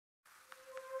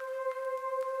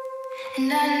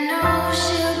And I know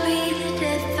she'll be the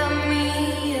death of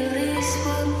me. At least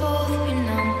we'll both be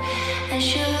numb. And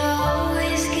she'll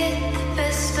always get the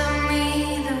best of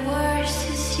me. The worst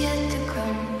is yet to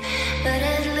come. But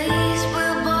at least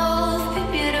we'll both be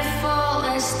beautiful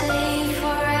and stay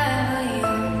forever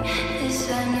young. This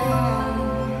I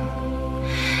know.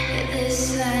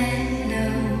 This I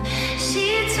know. She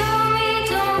told me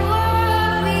don't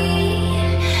worry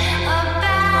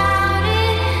about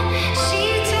it. She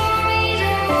told me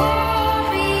don't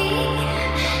worry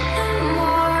no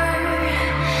more.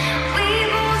 We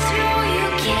both know you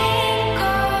can't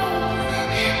go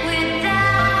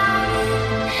without it.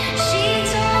 She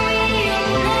told me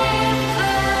you'll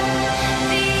never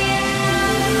be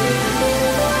enough.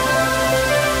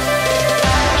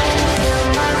 I can feel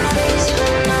my face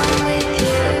when I'm with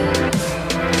you,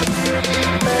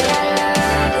 but I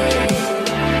love it.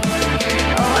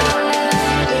 Oh, I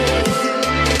love it.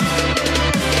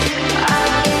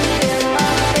 I can feel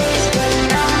my face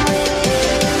when I'm with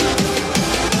you,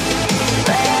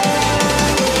 but I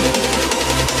love it.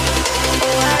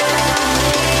 Oh, I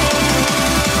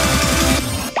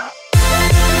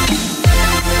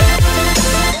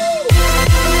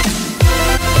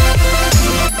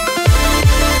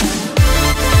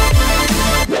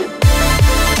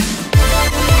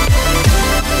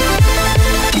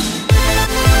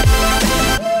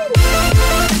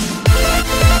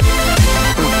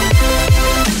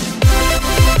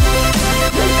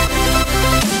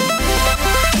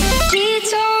She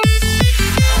told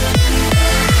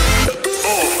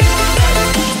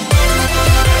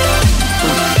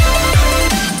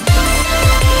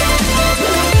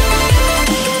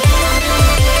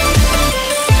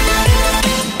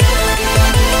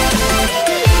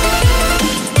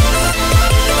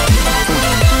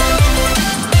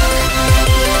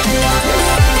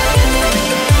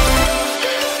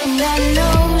and I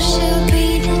know she'll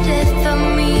be the death of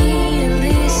me. At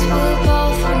least we'll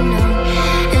both know.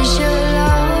 And she'll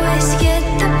always get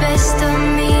the best of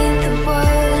me. The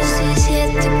worst is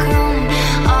yet to come.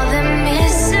 All the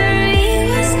misery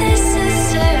was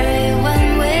necessary when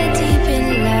we're deep in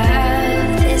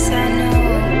love. This I know.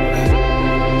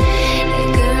 Yeah,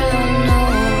 girl, I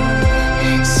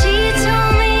know. She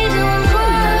told me don't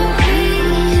worry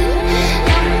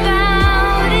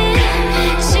about it.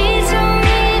 She told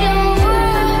me don't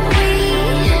worry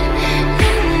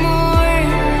no more.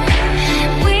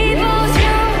 We both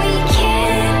know we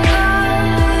can't go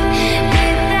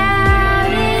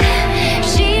without it.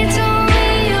 She told me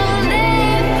you'll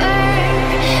never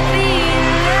be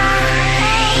all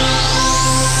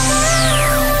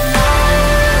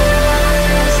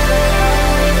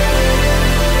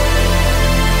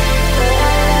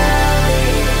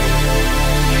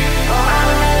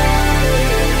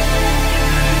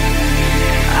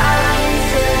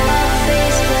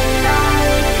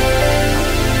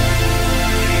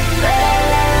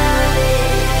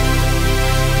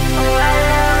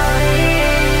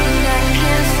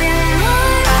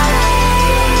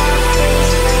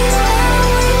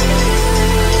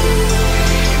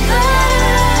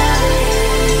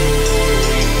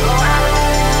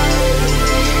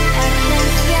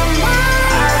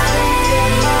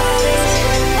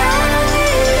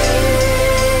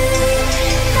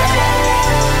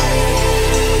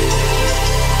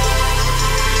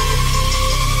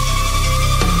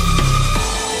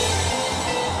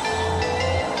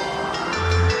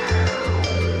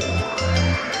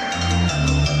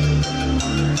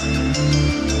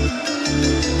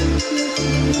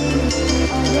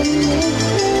the